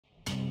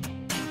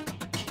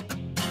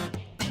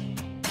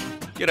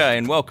G'day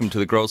and welcome to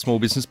the Grow a Small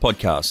Business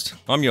Podcast.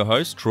 I'm your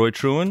host, Troy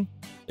Truen.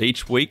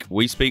 Each week,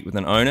 we speak with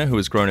an owner who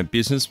has grown a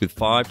business with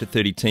 5 to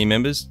 30 team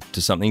members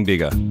to something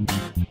bigger.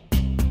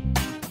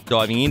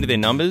 Diving into their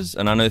numbers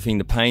and unearthing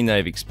the pain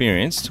they've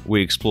experienced,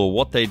 we explore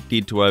what they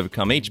did to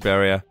overcome each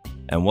barrier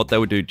and what they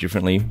would do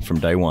differently from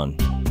day one.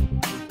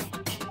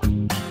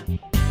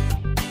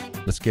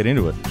 Let's get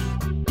into it.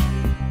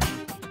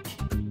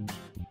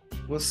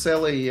 Well,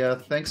 Celi,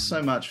 thanks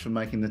so much for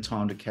making the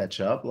time to catch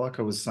up. Like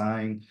I was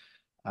saying,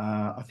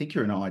 I think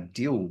you're an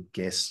ideal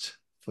guest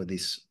for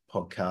this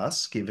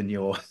podcast, given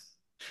your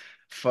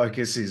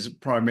focus is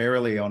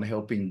primarily on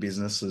helping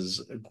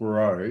businesses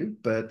grow.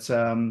 But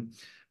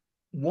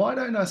why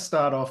don't I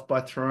start off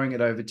by throwing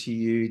it over to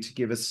you to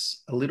give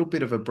us a little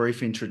bit of a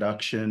brief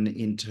introduction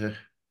into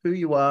who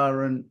you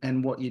are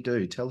and what you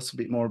do. Tell us a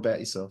bit more about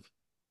yourself.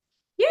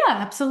 Yeah,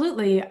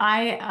 absolutely.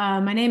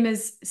 My name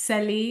is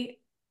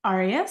Celi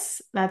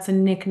Arias. That's a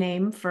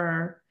nickname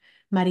for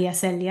Maria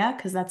Celia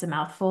because that's a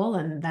mouthful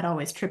and that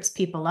always trips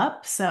people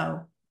up.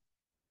 So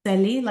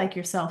Celi, like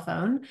your cell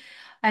phone.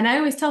 And I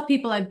always tell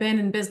people I've been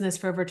in business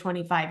for over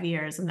 25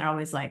 years and they're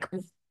always like,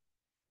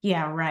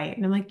 yeah, right.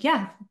 And I'm like,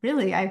 yeah,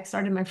 really. I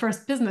started my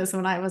first business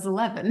when I was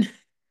 11.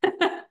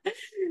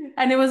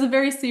 And it was a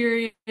very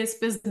serious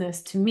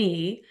business to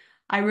me.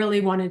 I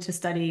really wanted to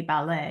study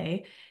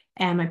ballet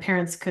and my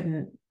parents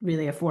couldn't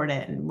really afford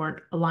it and weren't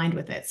aligned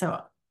with it.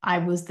 So I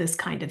was this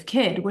kind of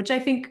kid, which I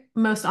think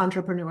most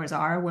entrepreneurs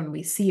are. When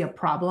we see a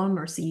problem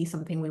or see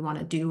something we want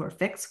to do or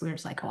fix, we're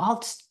just like, well, I'll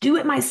just do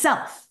it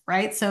myself,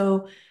 right?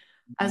 So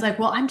I was like,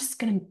 well, I'm just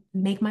going to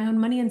make my own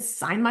money and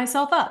sign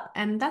myself up.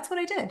 And that's what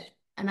I did.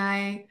 And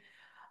I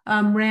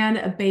ran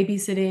a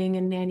babysitting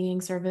and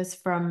nannying service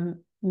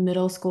from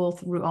middle school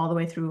through all the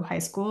way through high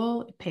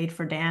school. It paid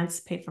for dance,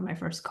 paid for my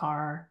first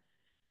car,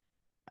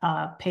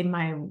 paid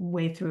my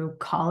way through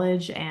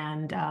college,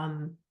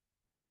 and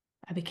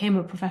I became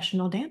a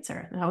professional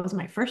dancer. That was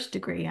my first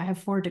degree. I have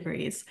 4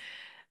 degrees.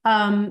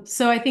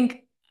 So I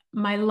think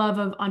my love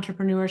of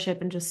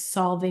entrepreneurship and just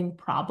solving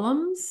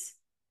problems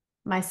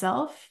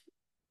myself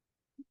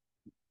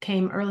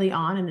came early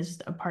on and is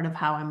just a part of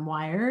how I'm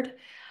wired.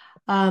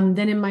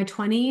 Then in my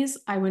 20s,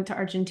 I went to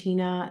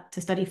Argentina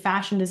to study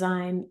fashion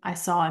design. I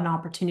saw an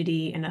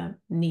opportunity in a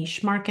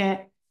niche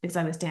market because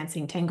I was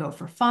dancing tango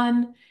for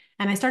fun.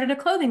 And I started a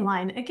clothing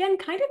line, again,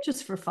 kind of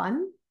just for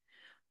fun.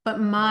 But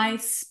my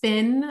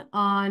spin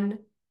on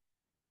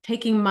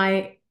taking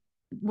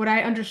what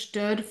I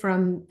understood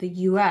from the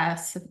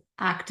US of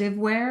active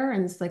wear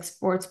and it's like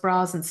sports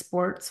bras and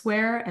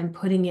sportswear and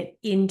putting it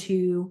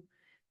into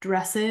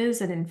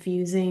dresses and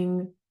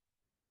infusing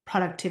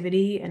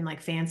productivity and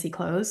like fancy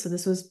clothes.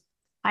 So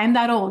I'm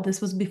that old.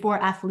 This was before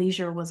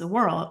athleisure was a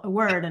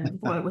word and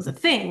before it was a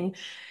thing.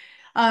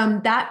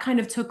 That kind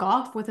of took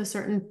off with a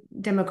certain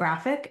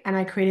demographic and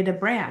I created a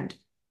brand.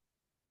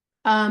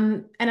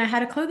 And I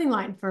had a clothing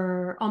line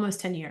for almost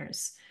 10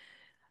 years.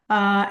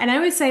 And I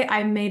always say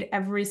I made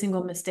every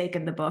single mistake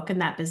in the book in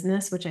that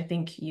business, which I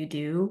think you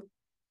do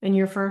in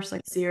your first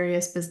like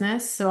serious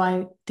business. So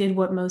I did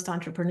what most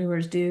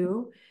entrepreneurs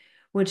do,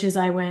 which is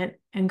I went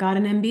and got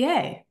an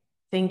MBA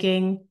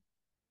thinking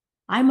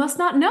I must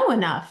not know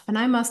enough and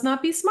I must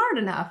not be smart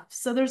enough.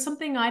 So there's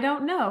something I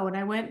don't know. And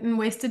I went and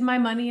wasted my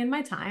money and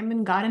my time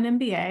and got an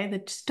MBA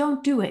that just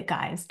don't do it,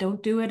 guys.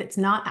 Don't do it. It's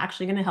not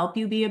actually going to help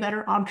you be a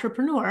better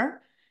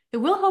entrepreneur. It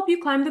will help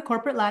you climb the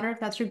corporate ladder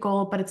if that's your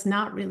goal, but it's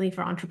not really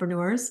for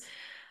entrepreneurs.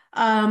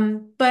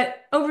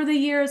 But over the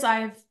years,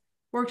 I've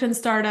worked in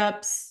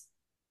startups,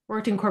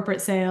 worked in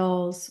corporate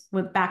sales,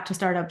 went back to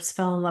startups,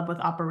 fell in love with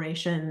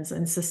operations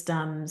and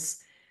systems,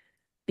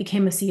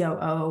 became a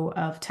COO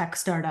of tech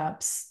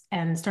startups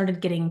and started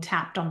getting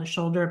tapped on the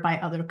shoulder by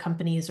other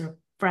companies or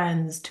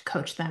friends to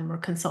coach them or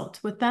consult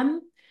with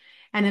them.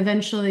 And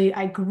eventually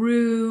I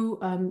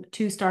grew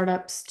 2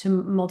 startups to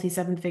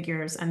multi-7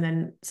 figures. And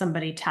then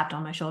somebody tapped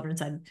on my shoulder and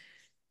said,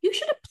 you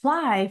should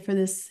apply for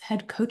this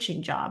head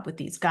coaching job with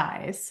these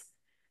guys.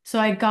 So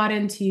I got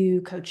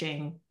into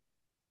coaching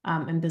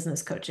and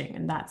business coaching.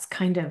 And that's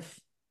kind of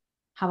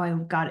how I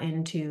got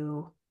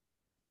into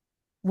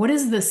what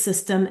is the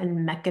system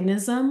and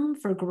mechanism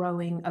for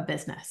growing a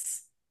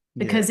business?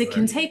 Because it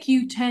can take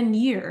you 10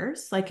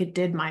 years, like it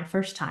did my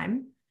first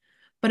time,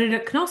 but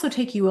it can also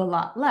take you a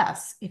lot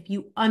less if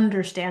you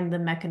understand the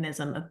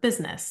mechanism of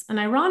business. And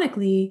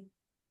ironically,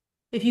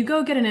 if you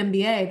go get an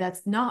MBA,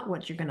 that's not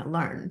what you're going to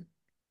learn.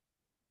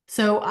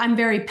 So I'm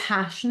very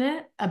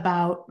passionate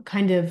about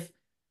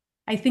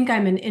I think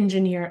I'm an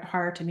engineer at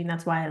heart. I mean,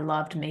 that's why I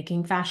loved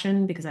making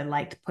fashion because I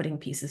liked putting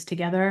pieces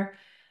together.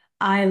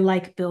 I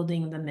like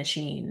building the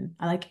machine.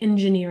 I like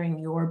engineering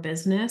your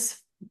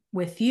business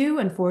with you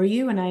and for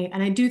you. And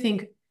I do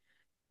think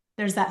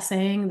there's that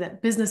saying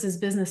that business is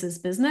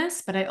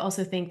business, but I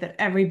also think that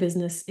every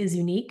business is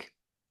unique.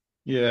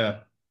 Yeah.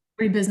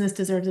 Every business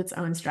deserves its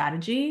own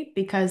strategy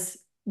because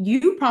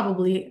you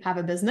probably have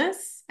a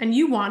business and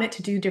you want it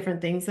to do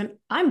different things than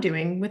I'm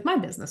doing with my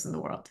business in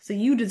the world. So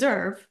you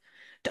deserve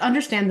to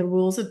understand the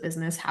rules of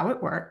business, how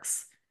it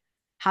works,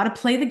 how to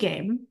play the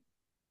game,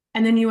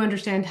 And then you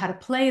understand how to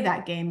play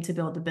that game to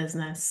build a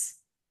business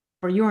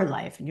for your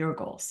life and your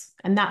goals.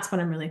 And that's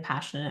what I'm really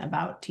passionate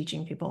about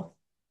teaching people.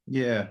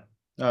 Yeah,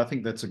 I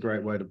think that's a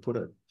great way to put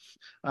it.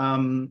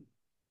 Um,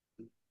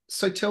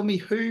 so tell me,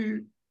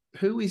 who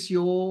is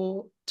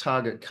your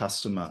target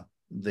customer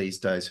these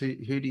days? Who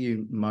do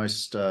you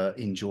most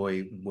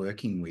enjoy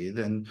working with,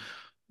 and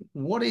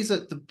what is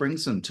it that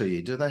brings them to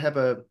you? Do they have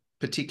a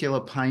particular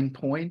pain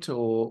point,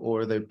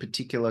 or are there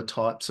particular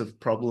types of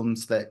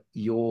problems that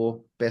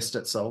you're best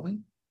at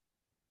solving?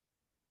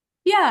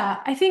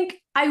 Yeah, I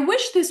think I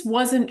wish this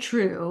wasn't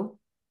true,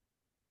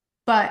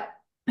 but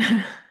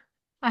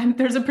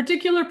there's a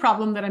particular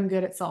problem that I'm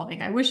good at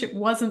solving. I wish it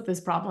wasn't this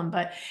problem,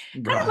 but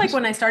kind of like Right.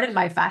 when I started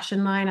my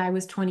fashion line, I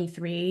was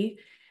 23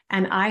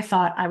 and I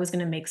thought I was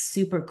going to make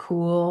super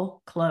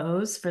cool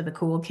clothes for the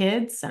cool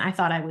kids. And I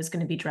thought I was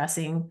going to be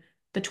dressing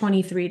the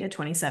 23 to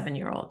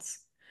 27-year-olds.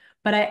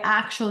 But I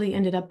actually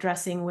ended up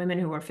dressing women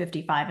who were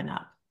 55 and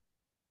up.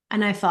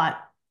 And I thought,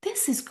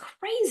 this is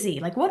crazy.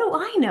 Like, what do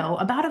I know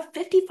about a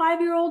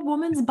 55-year-old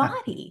woman's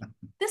body?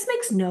 This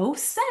makes no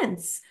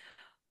sense.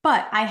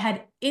 But I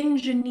had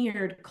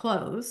engineered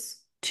clothes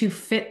to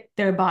fit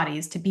their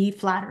bodies to be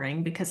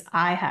flattering because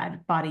I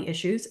had body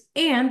issues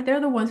and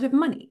they're the ones with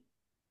money,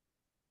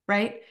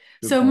 right?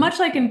 Good So point. much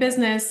like in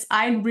business,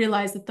 I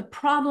realized that the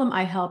problem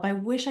I help, I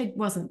wish I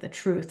wasn't the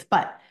truth,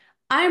 but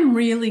I'm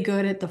really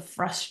good at the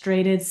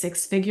frustrated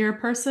six-figure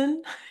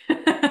person.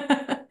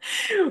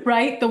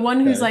 Right? The one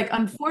who's Okay. like,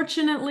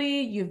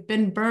 unfortunately, you've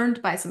been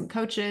burned by some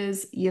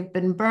coaches, you've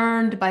been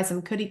burned by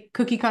some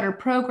cookie cutter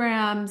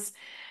programs,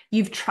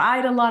 you've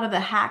tried a lot of the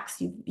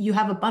hacks, you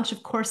have a bunch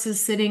of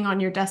courses sitting on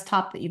your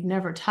desktop that you've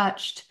never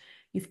touched,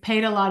 you've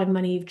paid a lot of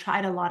money, you've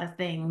tried a lot of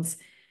things,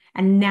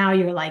 and now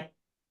you're like,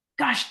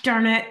 gosh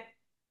darn it,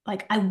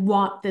 like I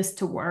want this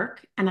to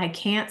work and I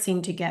can't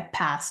seem to get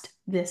past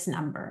this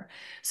number.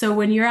 So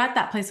when you're at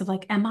that place of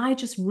like, am I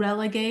just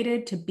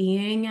relegated to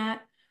being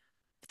at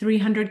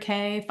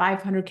 300K,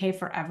 500K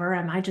forever?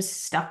 Am I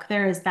just stuck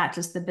there? Is that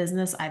just the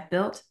business I've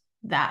built?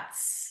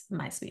 That's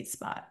my sweet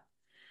spot.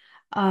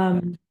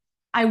 Um,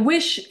 I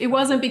wish it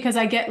wasn't because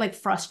I get like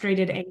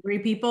frustrated, angry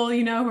people,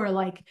 who are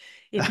like,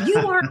 if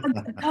you aren't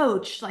a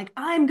coach, like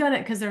I'm gonna,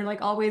 because they're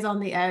like always on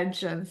the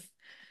edge of,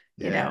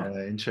 you know,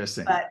 Yeah,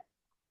 interesting. but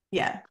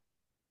yeah.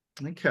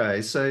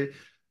 Okay, so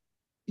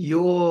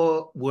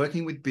you're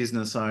working with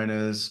business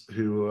owners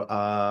who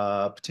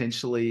are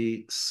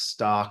potentially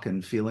stuck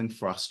and feeling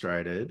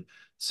frustrated.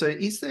 So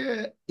is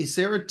there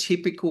a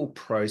typical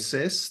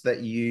process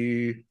that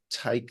you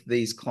take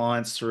these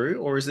clients through,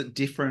 or is it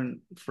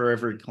different for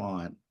every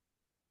client?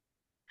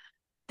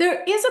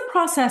 There is a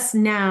process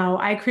now.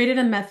 I created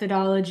a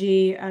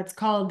methodology. It's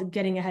called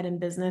Getting Ahead in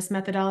Business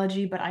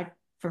methodology, but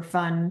for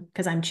fun,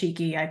 because I'm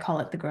cheeky, I call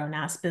it the grown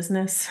ass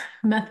business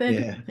method.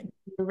 Yeah,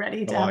 You're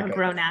ready I to have a like it.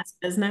 grown ass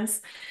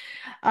business.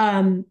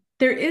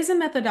 There is a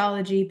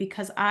methodology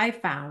because I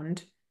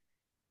found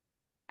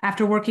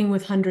after working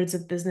with hundreds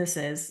of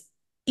businesses,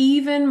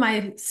 even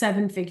my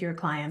seven-figure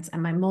clients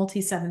and my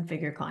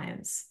multi-seven-figure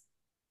clients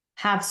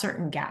have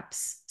certain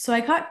gaps. So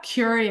I got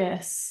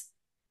curious,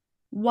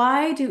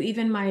 why do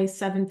even my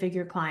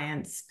seven-figure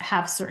clients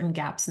have certain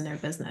gaps in their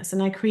business?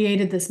 And I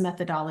created this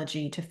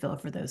methodology to fill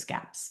for those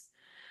gaps.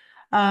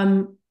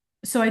 Um,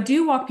 so I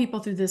do walk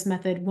people through this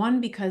method,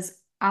 one, because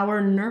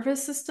our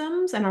nervous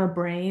systems and our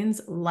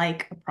brains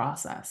like a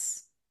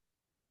process,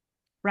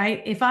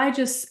 right? If I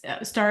just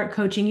start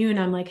coaching you and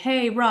I'm like,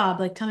 hey, Rob,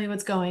 like, tell me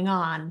what's going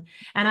on,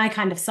 and I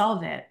kind of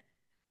solve it,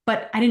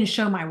 but I didn't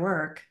show my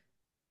work,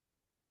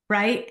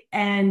 right?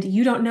 And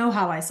you don't know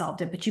how I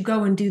solved it, but you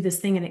go and do this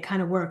thing and it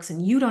kind of works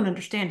and you don't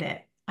understand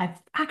it. I've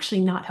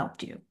actually not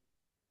helped you,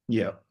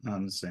 Yeah, I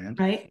understand.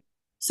 right?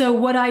 So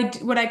what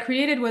I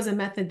created was a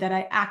method that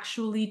I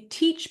actually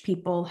teach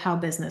people how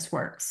business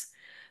works.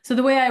 So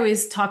the way I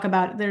always talk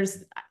about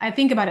I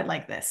think about it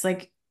like this,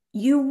 like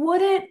you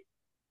wouldn't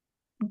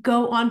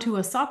go onto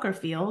a soccer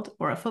field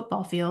or a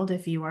football field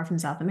if you are from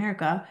South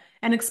America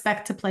and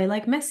expect to play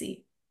like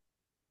Messi,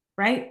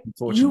 right?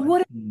 You Unfortunately.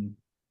 wouldn't.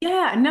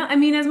 Yeah, no, I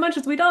mean, as much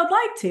as we'd all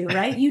like to,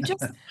 right?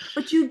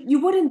 But you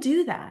wouldn't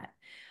do that.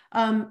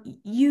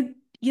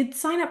 You'd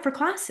sign up for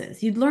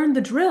classes, you'd learn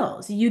the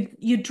drills,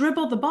 you'd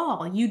dribble the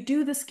ball, you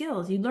do the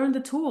skills, you learn the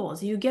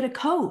tools, you get a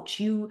coach,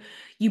 you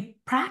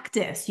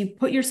practice, you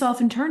put yourself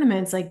in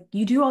tournaments, like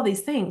you do all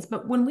these things.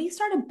 But when we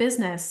start a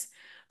business,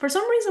 for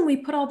some reason we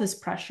put all this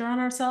pressure on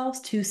ourselves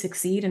to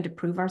succeed and to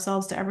prove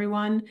ourselves to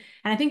everyone.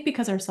 And I think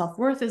because our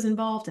self-worth is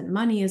involved and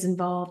money is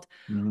involved,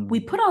 we Mm,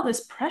 put all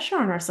this pressure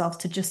on ourselves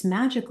to just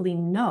magically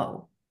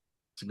know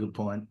it's a good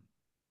point.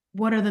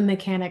 what are the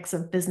mechanics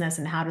of business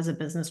and how does a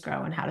business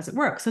grow and how does it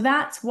work. So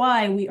that's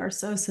why we are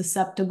so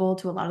susceptible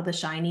to a lot of the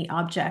shiny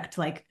object,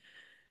 like,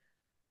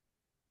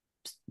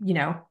 you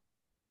know,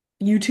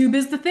 YouTube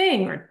is the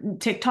thing, or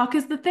TikTok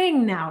is the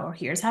thing now, or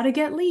here's how to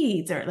get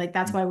leads, or like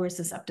that's why we're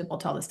susceptible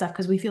to all this stuff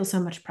because we feel so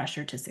much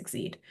pressure to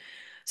succeed.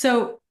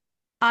 So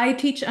I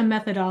teach a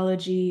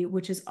methodology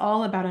which is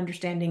all about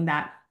understanding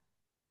that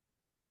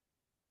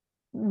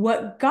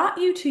what got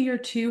you to your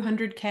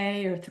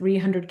 200K or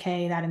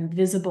 300K, that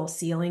invisible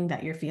ceiling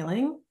that you're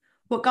feeling,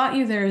 what got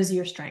you there is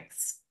your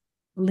strengths,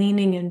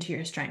 leaning into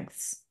your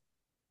strengths,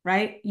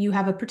 right? You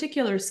have a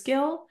particular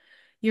skill.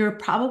 You're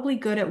probably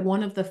good at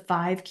one of the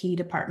 5 key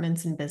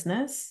departments in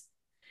business,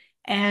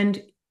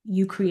 and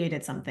you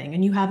created something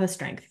and you have a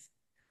strength.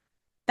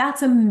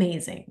 That's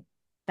amazing.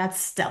 That's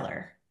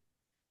stellar.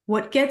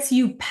 What gets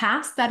you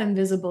past that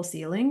invisible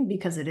ceiling,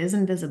 because it is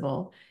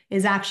invisible,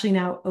 is actually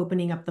now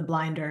opening up the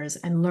blinders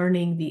and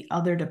learning the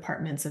other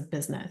departments of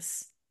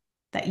business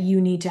that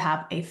you need to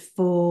have a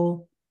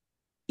full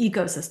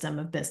ecosystem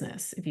of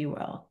business, if you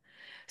will.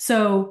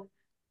 So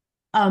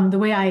the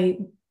way I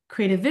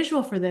create a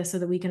visual for this so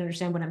that we can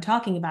understand what I'm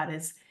talking about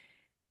is,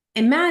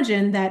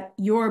 imagine that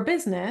your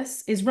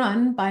business is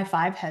run by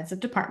 5 heads of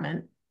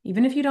department.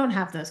 Even if you don't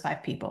have those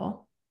 5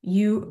 people,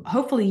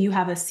 hopefully you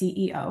have a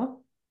CEO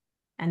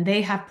and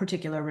they have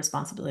particular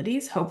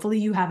responsibilities. Hopefully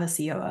you have a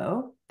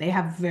COO. They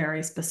have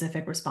very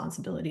specific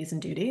responsibilities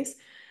and duties.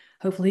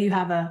 Hopefully you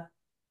have a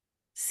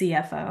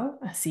CFO,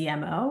 a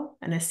CMO,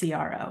 and a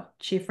CRO.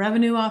 Chief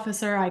Revenue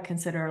Officer, I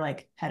consider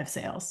like head of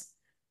sales,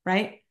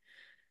 right?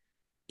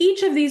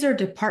 Each of these are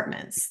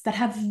departments that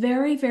have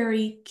very,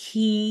 very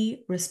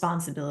key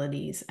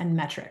responsibilities and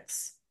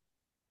metrics.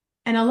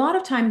 And a lot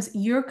of times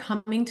you're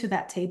coming to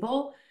that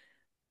table,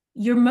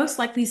 you're most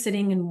likely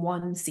sitting in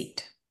one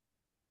seat,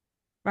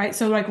 right?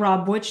 So like,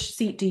 Rob, which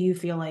seat do you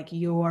feel like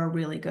you're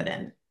really good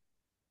in?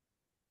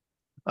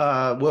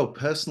 Well,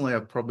 personally,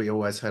 I've probably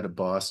always had a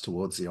bias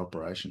towards the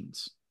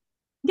operations.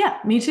 Yeah,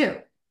 me too.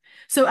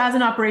 So as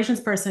an operations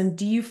person,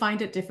 do you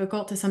find it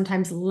difficult to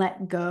sometimes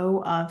let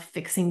go of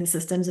fixing the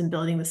systems and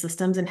building the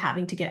systems and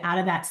having to get out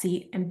of that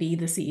seat and be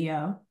the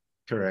CEO?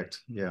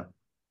 Correct. Yeah.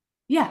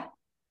 Yeah,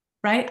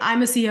 right.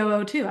 I'm a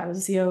COO too. I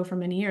was a COO for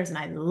many years and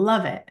I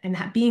love it. And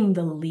being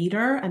the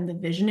leader and the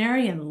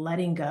visionary and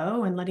letting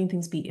go and letting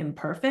things be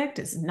imperfect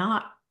is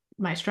not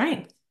my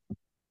strength, Mm.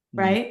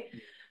 right?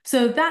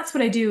 So that's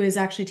what I do, is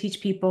actually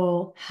teach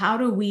people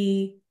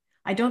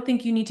I don't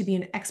think you need to be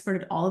an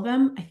expert at all of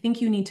them. I think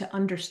you need to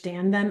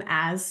understand them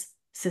as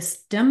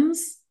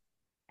systems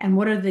and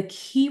what are the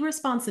key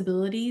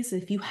responsibilities.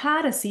 If you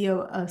had a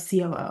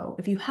COO,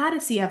 if you had a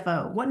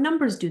CFO, what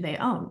numbers do they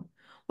own?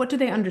 What do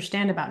they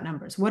understand about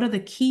numbers? What are the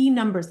key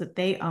numbers that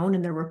they own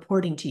and they're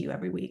reporting to you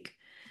every week?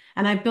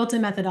 And I've built a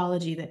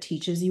methodology that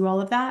teaches you all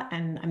of that.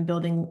 And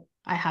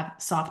I have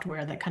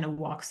software that kind of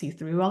walks you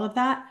through all of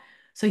that.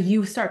 So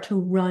you start to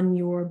run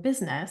your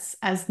business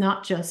as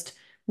not just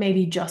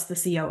maybe just the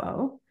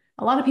COO.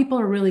 A lot of people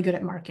are really good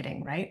at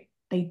marketing, right?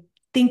 They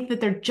think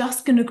that they're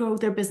just going to grow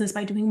their business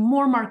by doing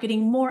more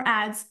marketing, more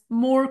ads,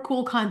 more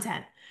cool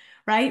content,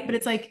 right? But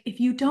it's like, if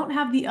you don't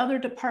have the other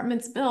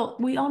departments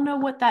built, we all know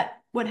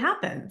what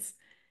happens.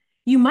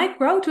 You might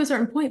grow to a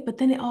certain point, but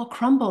then it all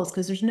crumbles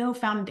because there's no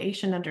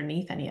foundation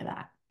underneath any of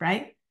that,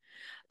 right?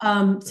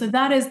 So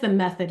that is the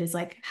method, is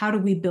like, how do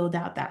we build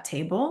out that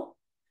table?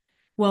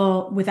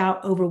 Well,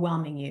 without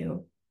overwhelming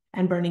you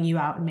and burning you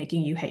out and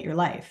making you hate your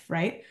life,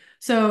 right?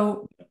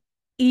 So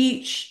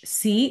each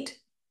seat,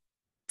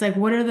 it's like,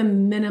 what are the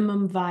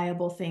minimum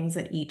viable things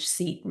that each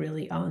seat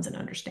really owns and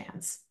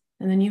understands?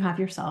 And then you have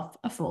yourself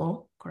a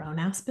full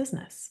grown-ass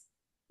business.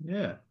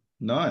 Yeah.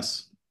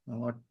 Nice.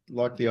 I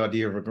like the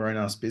idea of a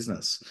grown-ass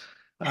business.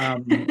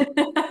 Um,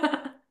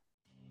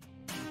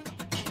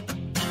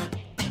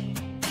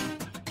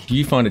 Do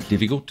you find it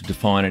difficult to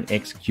define and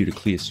execute a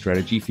clear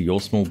strategy for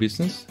your small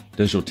business?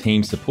 Does your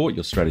team support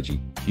your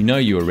strategy? You know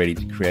you are ready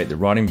to create the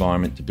right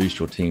environment to boost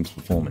your team's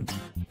performance.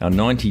 Our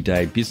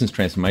 90-day business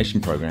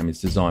transformation program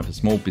is designed for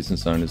small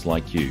business owners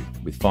like you,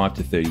 with 5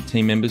 to 30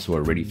 team members who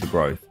are ready for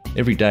growth.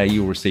 Every day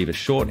you'll receive a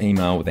short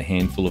email with a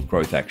handful of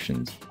growth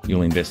actions.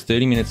 You'll invest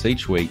 30 minutes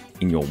each week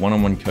in your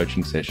one-on-one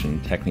coaching session,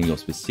 tackling your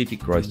specific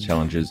growth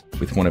challenges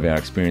with one of our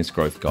experienced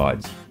growth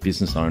guides,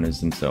 business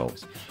owners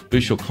themselves.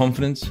 Boost your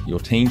confidence, your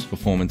team's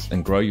performance,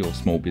 and grow your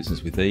small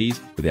business with ease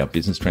with our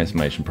business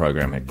transformation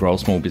program at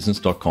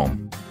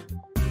growsmallbusiness.com.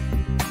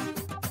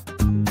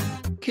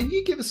 Can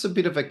you give us a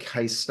bit of a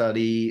case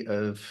study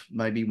of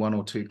maybe 1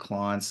 or 2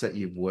 clients that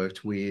you've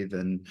worked with,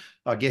 and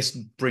I guess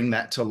bring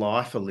that to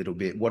life a little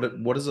bit? What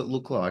does it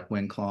look like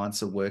when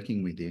clients are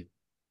working with you?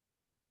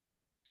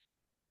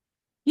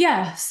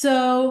 Yeah.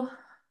 So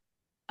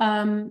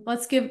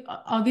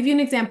I'll give you an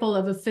example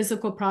of a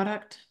physical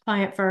product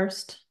client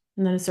first,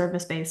 and then a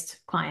service-based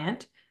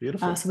client,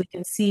 Beautiful. so we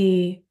can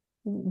see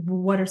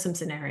what are some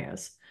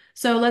scenarios.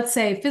 So let's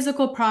say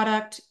physical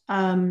product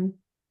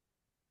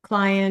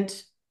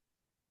client,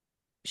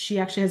 she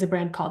actually has a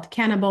brand called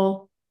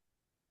Cannibal.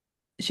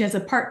 She has a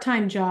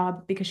part-time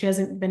job because she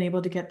hasn't been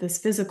able to get this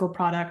physical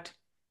product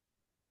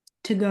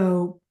to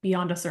go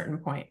beyond a certain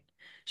point.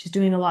 She's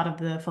doing a lot of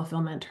the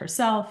fulfillment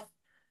herself.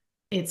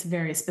 It's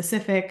very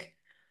specific.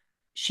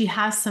 She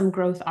has some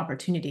growth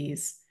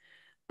opportunities,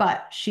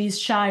 but she's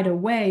shied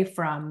away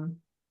from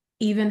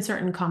even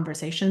certain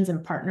conversations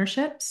and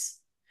partnerships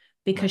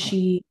because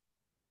she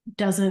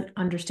doesn't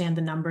understand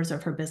the numbers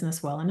of her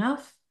business well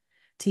enough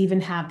to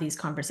even have these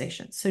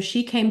conversations. So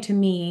she came to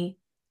me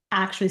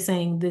actually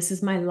saying, this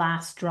is my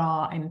last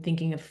straw. I'm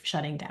thinking of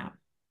shutting down.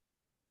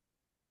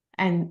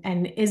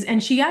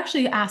 And she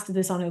actually asked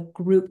this on a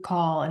group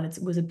call, and it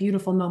was a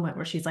beautiful moment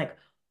where she's like,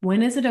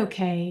 when is it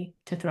okay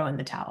to throw in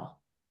the towel?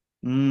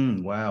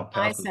 Wow, I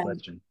powerful said,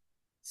 question.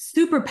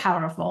 super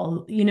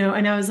powerful,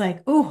 and I was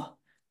like, oh,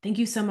 thank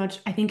you so much.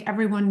 I think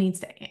everyone needs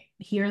to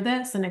hear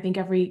this. And I think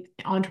every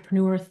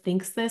entrepreneur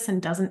thinks this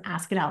and doesn't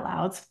ask it out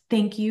loud. So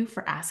thank you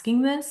for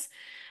asking this.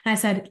 And I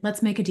said,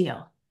 let's make a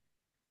deal.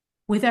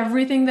 With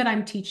everything that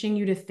I'm teaching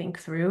you to think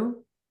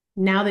through,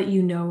 now that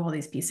you know all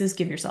these pieces,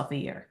 give yourself a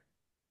year.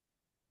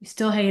 You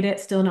still hate it,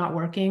 still not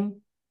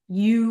working.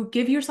 You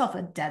give yourself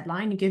a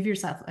deadline, you give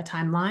yourself a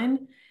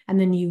timeline, and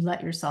then you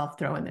let yourself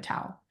throw in the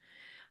towel.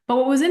 But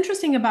what was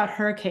interesting about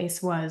her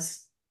case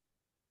was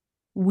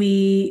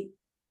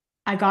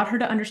I got her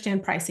to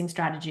understand pricing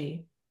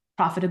strategy,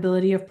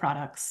 profitability of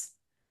products.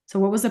 So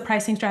what was the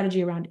pricing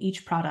strategy around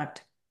each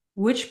product?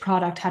 Which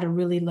product had a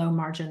really low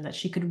margin that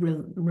she could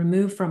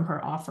remove from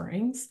her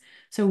offerings?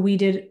 So we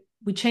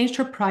changed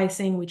her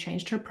pricing, we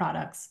changed her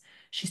products.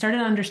 She started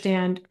to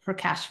understand her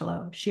cash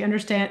flow. She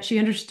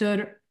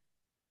understood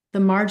the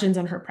margins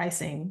on her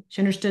pricing.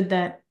 She understood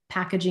that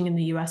packaging in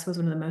the US was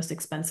one of the most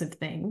expensive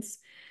things.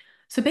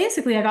 So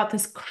basically, I got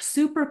this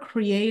super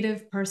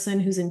creative person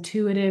who's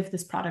intuitive.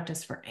 This product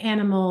is for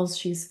animals.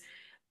 She's,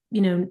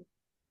 you know,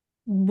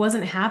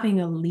 wasn't having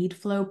a lead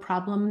flow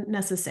problem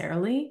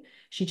necessarily.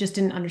 She just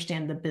didn't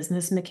understand the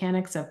business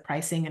mechanics of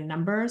pricing and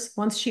numbers.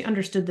 Once she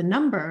understood the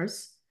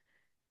numbers,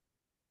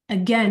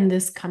 again,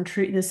 this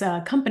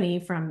company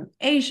from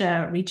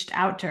Asia reached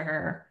out to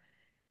her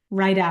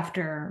right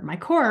after my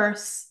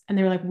course, and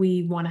they were like,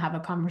 we want to have a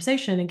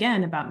conversation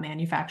again about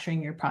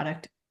manufacturing your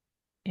product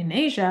in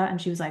Asia.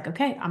 And she was like,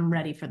 okay, I'm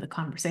ready for the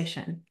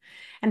conversation.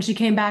 And she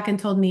came back and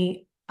told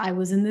me,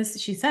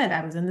 she said,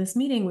 I was in this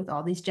meeting with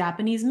all these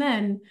Japanese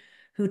men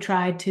who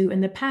tried to, in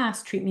the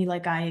past, treat me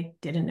like I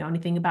didn't know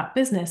anything about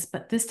business.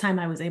 But this time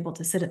I was able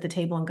to sit at the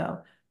table and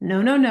go,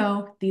 no, no,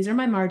 no, these are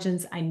my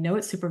margins. I know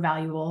it's super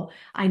valuable.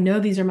 I know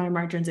these are my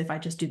margins if I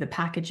just do the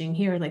packaging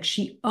here. Like,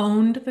 she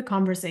owned the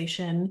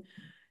conversation.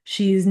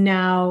 She's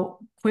now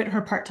quit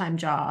her part-time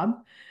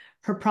job.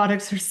 Her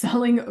products are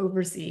selling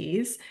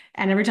overseas.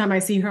 And every time I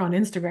see her on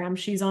Instagram,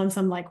 she's on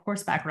some like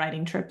horseback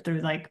riding trip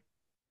through like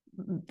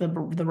the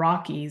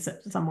Rockies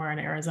somewhere in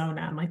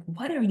Arizona. I'm like,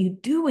 what are you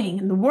doing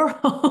in the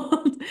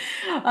world?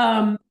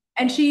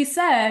 And she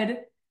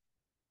said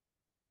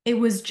it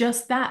was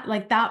just that,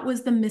 like, that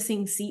was the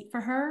missing seat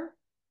for her.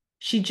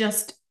 She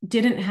just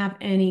didn't have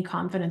any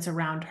confidence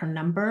around her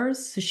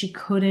numbers. So she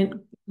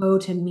couldn't go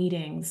to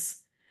meetings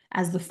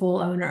as the full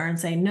owner and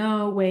say,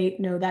 no, wait,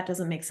 no, that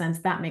doesn't make sense.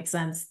 That makes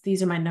sense.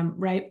 These are my numbers,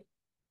 right?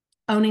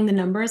 Owning the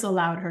numbers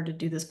allowed her to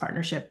do this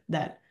partnership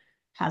that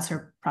has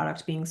her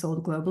product being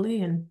sold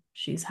globally, and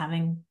she's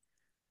having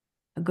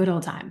a good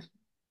old time.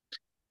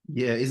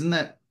 Yeah, isn't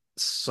that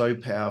so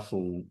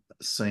powerful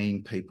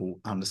seeing people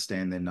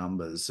understand their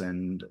numbers?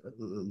 And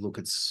look,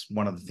 it's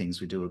one of the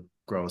things we do at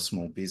Grow a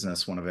Small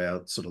Business. One of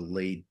our sort of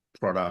lead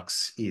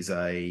products is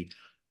a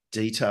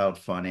detailed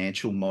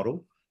financial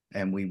model,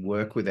 and we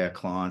work with our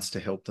clients to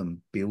help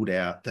them build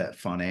out that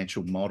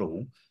financial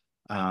model,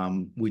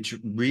 which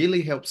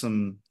really helps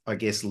them, I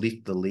guess,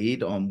 lift the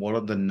lid on what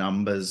are the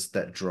numbers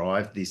that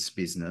drive this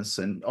business.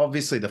 And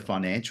obviously the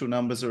financial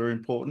numbers are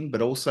important,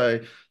 but also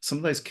some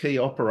of those key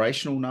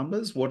operational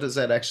numbers. What does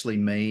that actually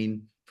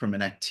mean from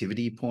an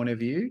activity point of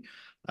view?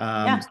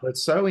 Yeah. So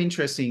it's so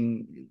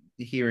interesting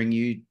hearing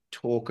you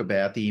talk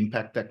about the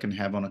impact that can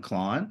have on a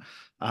client,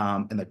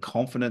 and the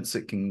confidence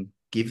it can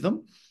give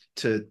them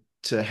to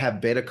have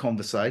better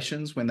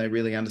conversations when they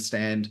really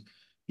understand,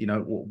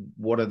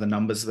 what are the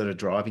numbers that are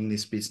driving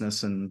this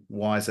business and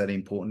why is that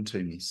important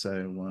to me?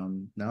 So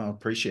no, I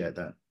appreciate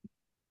that.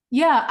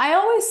 Yeah, I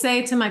always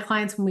say to my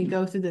clients when we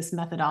go through this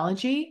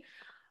methodology,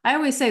 I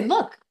always say,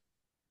 look,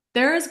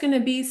 there is going to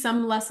be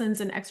some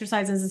lessons and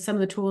exercises and some of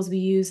the tools we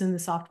use in the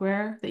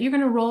software that you're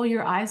going to roll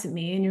your eyes at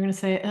me and you're going to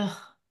say, ugh,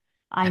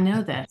 I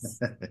know this.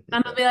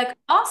 I'm gonna be like,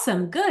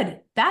 awesome, good.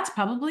 That's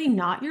probably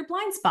not your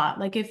blind spot.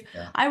 Like, if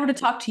Yeah. I were to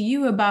talk to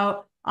you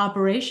about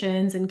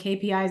operations and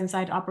KPIs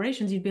inside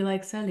operations, you'd be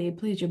like, Celi,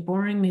 please, you're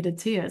boring me to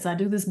tears. I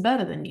do this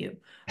better than you,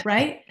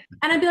 right?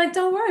 And I'd be like,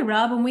 don't worry,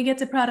 Rob, when we get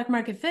to product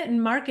market fit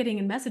and marketing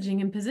and messaging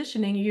and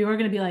positioning, you're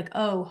gonna be like,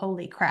 oh,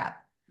 holy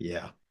crap.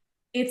 Yeah.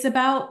 It's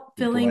about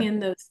Good filling point. in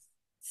those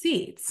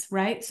seats,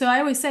 right? So I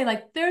always say,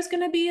 like, there's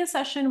going to be a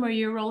session where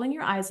you're rolling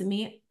your eyes at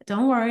me.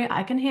 Don't worry,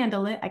 I can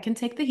handle it. I can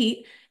take the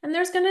heat. And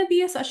there's going to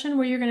be a session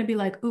where you're going to be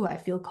like, ooh, I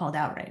feel called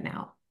out right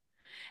now.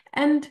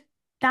 And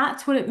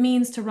that's what it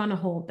means to run a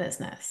whole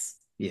business,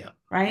 Yeah.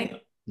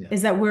 right? Yeah.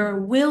 Is that if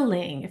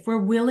we're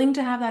willing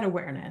to have that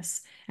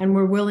awareness and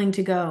we're willing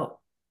to go,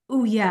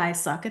 oh, yeah, I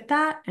suck at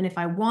that. And if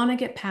I want to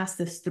get past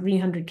this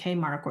 300K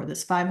mark or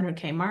this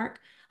 500K mark,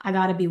 I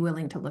got to be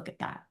willing to look at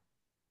that,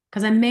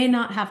 because I may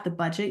not have the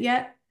budget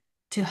yet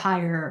to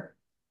hire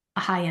a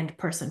high-end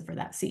person for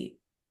that seat.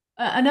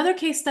 Another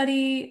case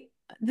study,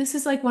 this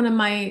is like one of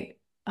my,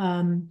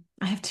 I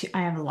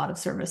have a lot of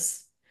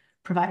service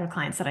provider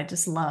clients that I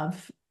just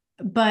love.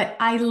 But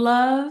I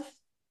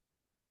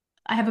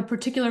have a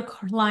particular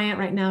client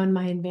right now in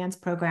my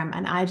advanced program,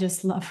 and I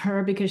just love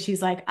her because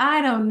she's like,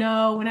 I don't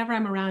know, whenever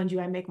I'm around you,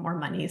 I make more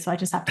money. So I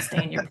just have to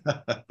stay in your.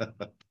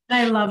 And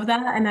I love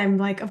that. And I'm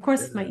like, of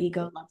course, my Yeah.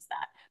 ego loves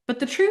that. But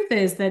the truth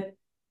is that,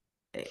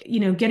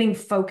 getting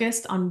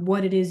focused on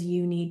what it is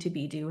you need to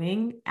be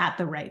doing at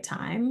the right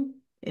time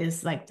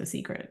is like the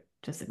secret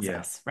to Yeah.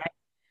 success, right?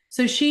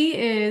 So she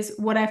is,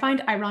 what I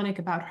find ironic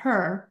about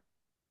her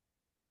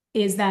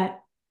is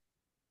that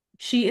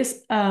she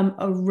is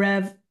a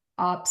rev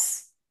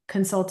ops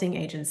consulting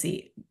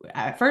agency.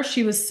 At first,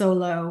 she was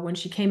solo. When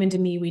she came into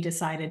me, we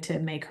decided to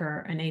make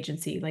her an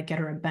agency, like get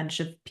her a bench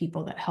of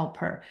people that help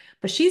her.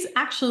 But she's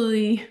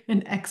actually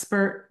an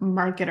expert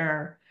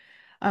marketer,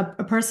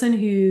 a person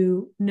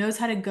who knows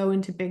how to go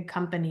into big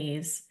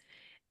companies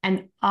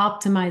and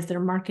optimize their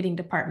marketing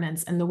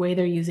departments and the way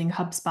they're using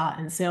HubSpot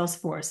and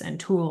Salesforce and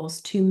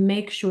tools to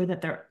make sure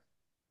that they're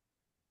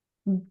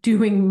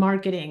doing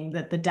marketing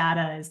that the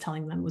data is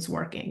telling them was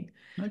working.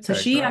 So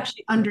Okay, she great.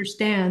 actually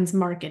understands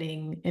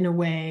marketing in a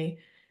way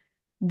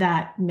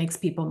that makes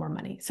people more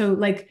money. So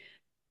like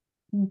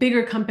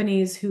bigger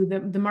companies who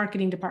the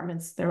marketing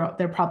departments,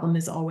 their problem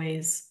is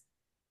always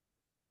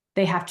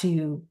they have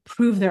to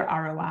prove their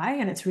ROI,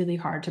 and it's really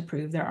hard to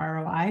prove their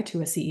ROI to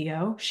a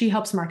CEO. She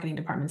helps marketing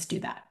departments do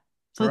that.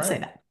 So let's say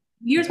Great. that.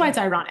 Here's why it's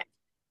ironic.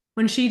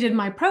 When she did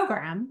my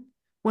program,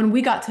 when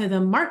we got to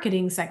the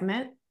marketing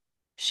segment,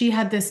 she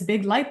had this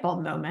big light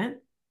bulb moment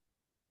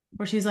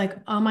where she's like,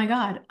 oh my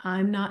God,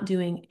 I'm not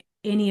doing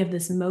any of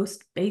this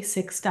most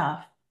basic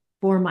stuff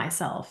for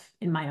myself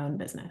in my own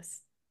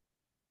business.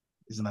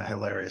 Isn't that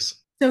hilarious?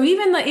 So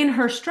even in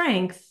her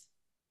strength,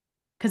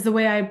 because the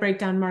way I break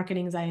down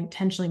marketing is I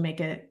intentionally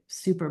make it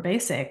super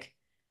basic.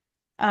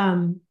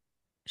 Um,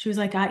 she was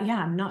like,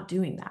 yeah, I'm not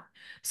doing that.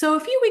 So a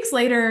few weeks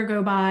later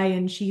go by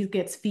and she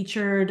gets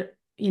featured,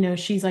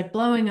 she's like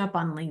blowing up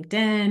on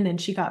LinkedIn, and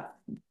she got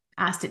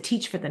asked to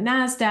teach for the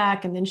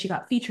NASDAQ, and then she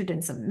got featured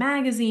in some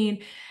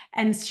magazine.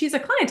 And she's a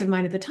client of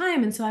mine at the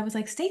time. And so I was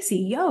like, Stacy,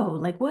 yo,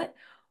 like what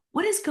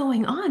is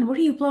going on? What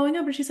are you blowing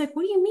up? And she's like,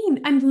 what do you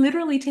mean? I'm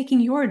literally taking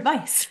your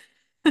advice.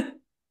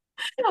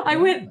 I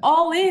went Right.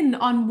 all in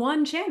on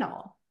one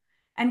channel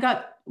and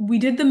we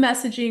did the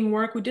messaging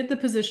work, we did the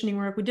positioning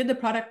work, we did the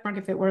product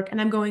market fit work,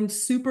 and I'm going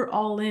super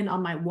all in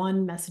on my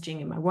one messaging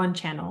and my one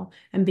channel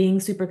and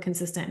being super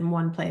consistent in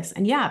one place.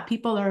 And yeah,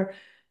 people are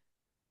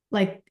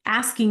like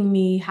asking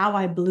me how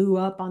I blew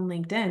up on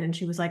LinkedIn. And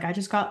she was like, I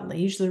just got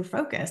laser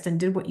focused and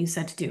did what you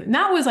said to do. And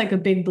that was like a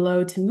big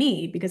blow to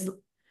me because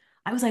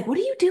I was like, what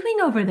are you doing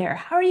over there?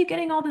 How are you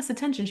getting all this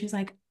attention? She's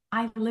like,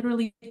 I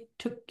literally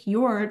took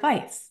your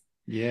advice.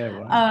 Yeah,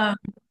 wow.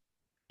 Um,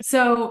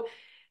 so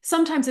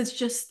sometimes it's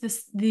just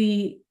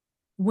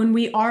when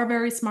we are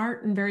very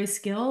smart and very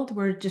skilled,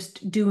 we're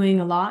just doing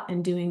a lot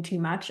and doing too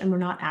much, and we're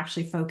not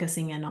actually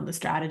focusing in on the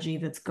strategy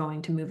that's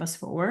going to move us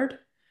forward.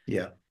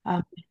 Yeah.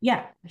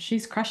 Yeah,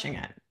 she's crushing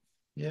it.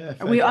 Yeah,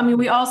 We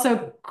fantastic.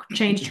 also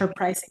changed her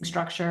pricing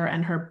structure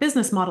and her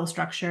business model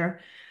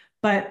structure,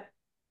 but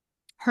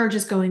her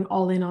just going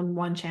all in on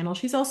one channel.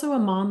 She's also a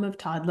mom of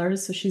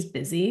toddlers, so she's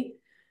busy.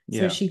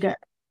 So Yeah, she got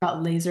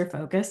laser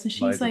focused, and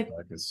she's laser like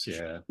focus.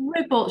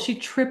 Yeah. she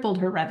tripled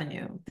her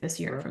revenue this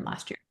year Right. from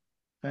last year.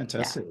 Yeah.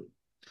 Fantastic.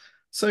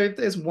 So if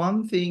there's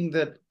one thing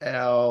that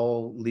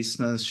our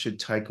listeners should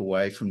take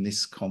away from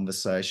this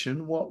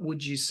conversation, what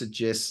would you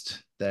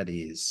suggest that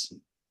is?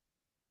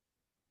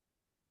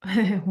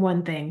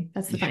 One thing.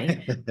 That's the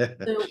funny.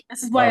 So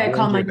this is I why I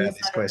call warned you my about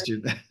this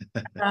newsletter.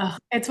 question.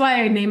 It's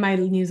why I name my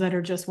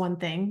newsletter just one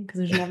thing, because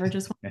there's never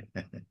just one.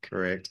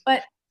 Correct.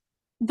 But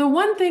the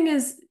one thing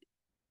is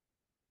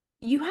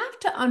you have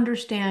to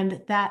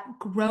understand that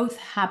growth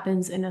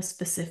happens in a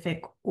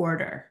specific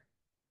order,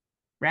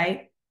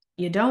 right?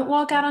 You don't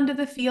walk out onto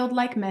the field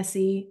like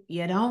Messi.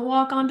 You don't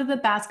walk onto the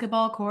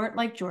basketball court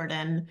like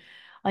Jordan.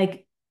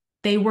 Like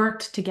they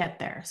worked to get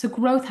there. So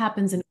growth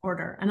happens in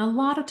order. And a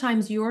lot of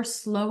times you're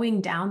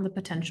slowing down the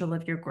potential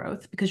of your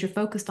growth because you're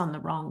focused on the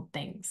wrong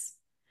things.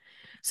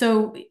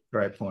 So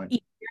Great point.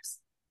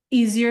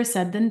 easier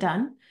said than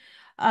done.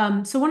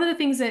 So one of the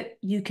things that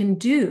you can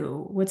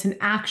do, what's an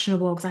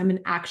actionable, because I'm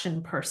an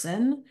action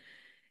person,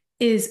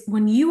 is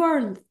when you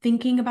are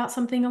thinking about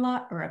something a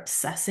lot or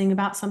obsessing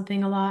about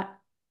something a lot,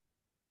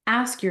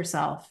 ask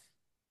yourself,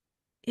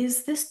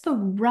 is this the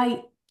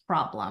right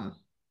problem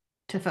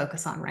to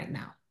focus on right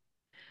now?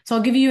 So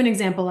I'll give you an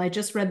example. I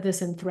just read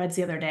this in Threads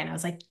the other day, and I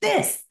was like,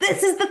 this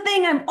is the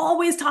thing I'm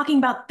always talking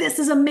about. This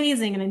is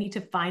amazing. And I need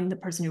to find the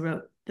person who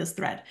wrote this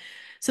thread.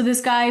 So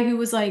this guy who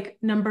was like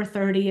number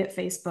 30 at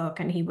Facebook,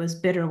 and he was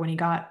bitter when he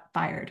got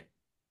fired,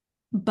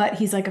 but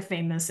he's like a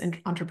famous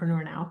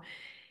entrepreneur now.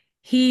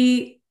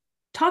 He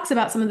talks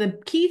about some of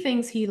the key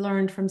things he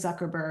learned from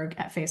Zuckerberg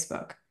at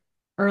Facebook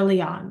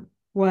early on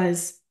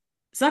was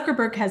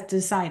Zuckerberg has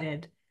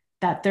decided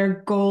that their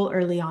goal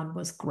early on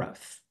was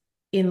growth.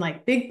 In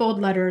like big bold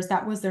letters,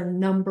 that was their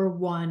number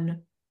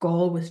one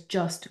goal was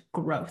just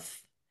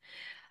growth.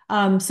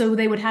 So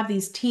they would have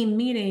these team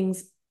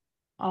meetings,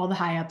 all the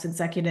high ups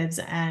executives,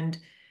 and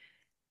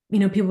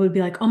people would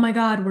be like, oh my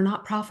God, we're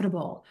not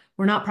profitable.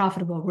 We're not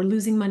profitable. We're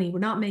losing money. We're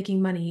not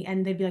making money.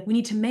 And they'd be like, we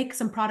need to make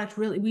some product,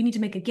 really. We need to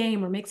make a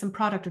game or make some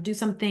product or do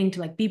something to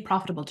like be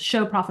profitable, to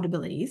show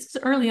profitability. This is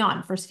early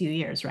on, first few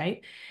years,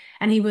 right?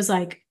 And he was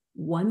like,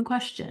 one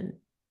question,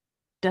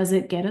 does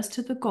it get us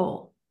to the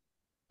goal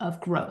of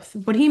growth?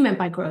 What he meant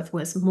by growth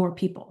was more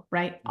people,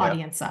 right? Yeah.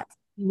 Audience size.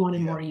 He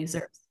wanted more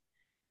users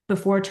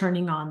before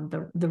turning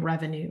on the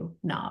revenue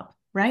knob,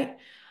 right?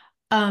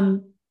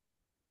 And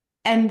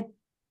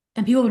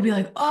people would be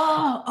like,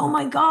 oh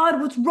my God,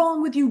 what's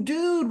wrong with you,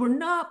 dude? We're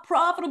not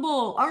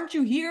profitable. Aren't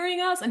you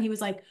hearing us? And he was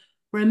like,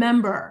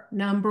 remember,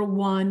 number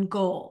one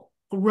goal,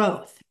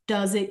 growth.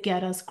 Does it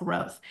get us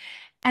growth?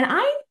 And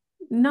I'm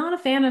not a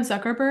fan of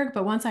Zuckerberg,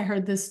 but once I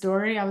heard this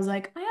story, I was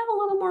like, I have a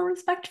little more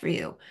respect for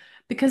you,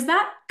 because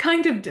that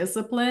kind of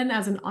discipline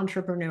as an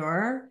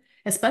entrepreneur,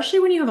 especially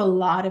when you have a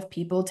lot of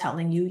people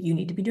telling you, you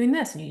need to be doing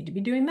this and you need to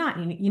be doing that.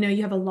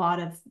 You have a lot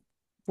of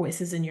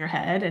voices in your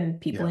head and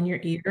people in your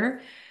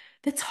ear.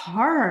 It's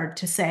hard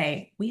to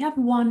say, we have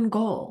one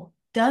goal.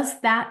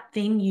 Does that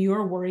thing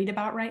you're worried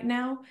about right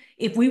now,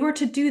 if we were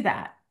to do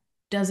that,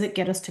 does it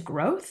get us to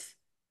growth?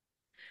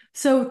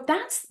 So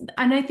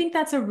and I think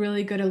that's a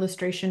really good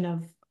illustration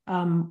of,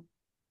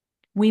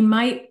 we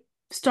might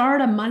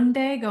start a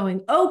Monday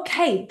going,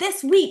 okay,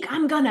 this week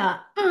I'm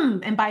gonna,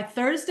 and by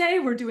Thursday,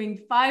 we're doing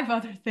 5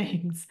 other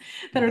things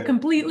that are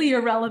completely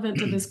irrelevant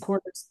to this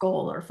quarter's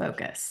goal or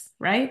focus,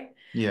 right?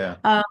 Yeah.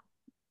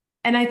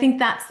 And I think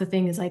that's the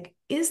thing, is like,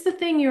 is the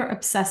thing you're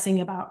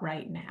obsessing about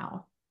right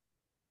now,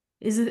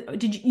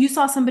 you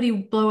saw somebody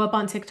blow up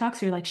on TikTok,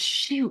 so you're like,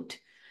 shoot,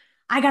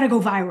 I gotta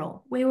go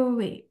viral.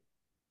 Wait.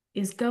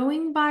 Is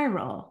going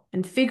viral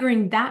and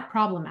figuring that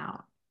problem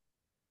out,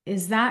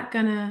 does that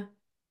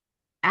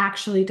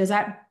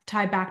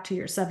tie back to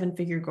your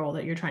 7-figure goal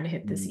that you're trying to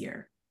hit this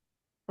year,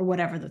 or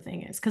whatever the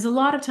thing is? Because a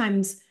lot of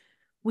times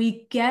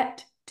we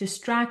get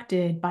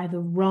distracted by the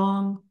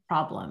wrong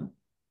problem.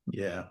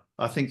 Yeah,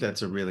 I think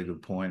that's a really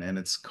good point. And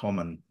it's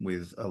common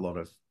with a lot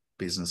of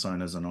business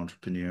owners and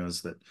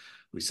entrepreneurs that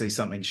we see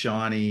something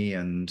shiny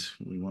and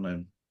we want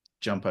to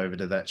jump over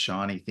to that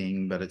shiny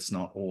thing, but it's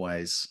not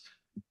always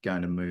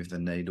going to move the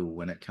needle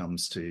when it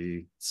comes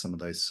to some of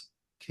those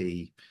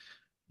key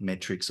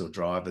metrics or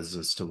drivers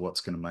as to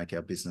what's going to make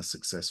our business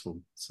successful.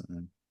 So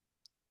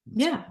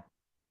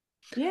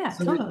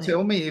so totally.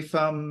 Tell me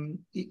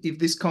if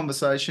this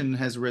conversation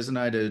has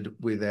resonated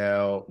with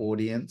our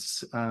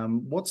audience,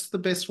 what's the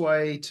best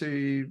way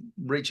to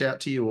reach out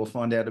to you or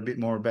find out a bit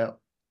more about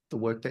the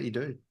work that you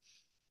do?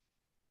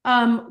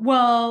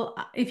 Well,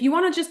 if you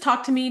want to just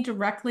talk to me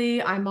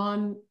directly, I'm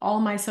on all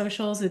my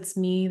socials. It's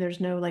me. There's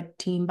no like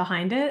team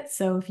behind it.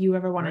 So if you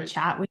ever want to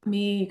chat with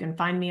me, you can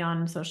find me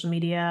on social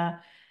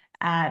media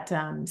at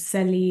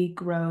Celi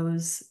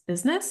Grows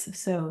Business.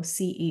 So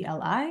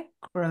CELI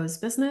Grows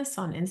Business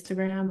on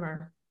Instagram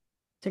or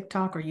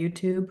TikTok or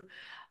YouTube.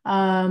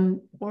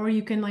 Or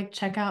you can like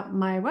check out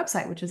my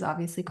website, which is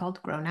obviously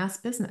called Grown Ass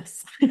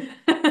Business.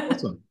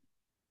 Awesome.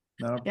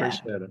 No, I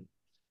appreciate it.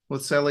 Well,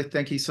 Celi,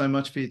 thank you so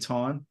much for your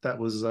time. That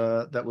was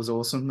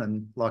awesome,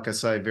 and like I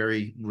say,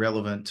 very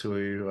relevant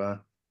to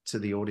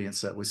the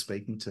audience that we're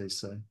speaking to.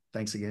 So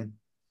thanks again.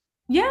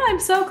 Yeah, I'm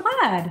so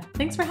glad.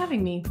 Thanks for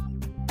having me.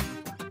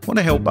 Want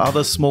to help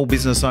other small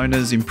business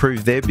owners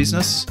improve their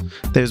business?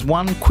 There's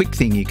one quick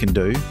thing you can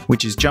do,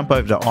 which is jump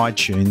over to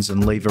iTunes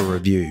and leave a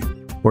review.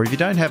 Or if you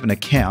don't have an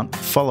account,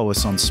 follow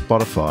us on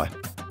Spotify.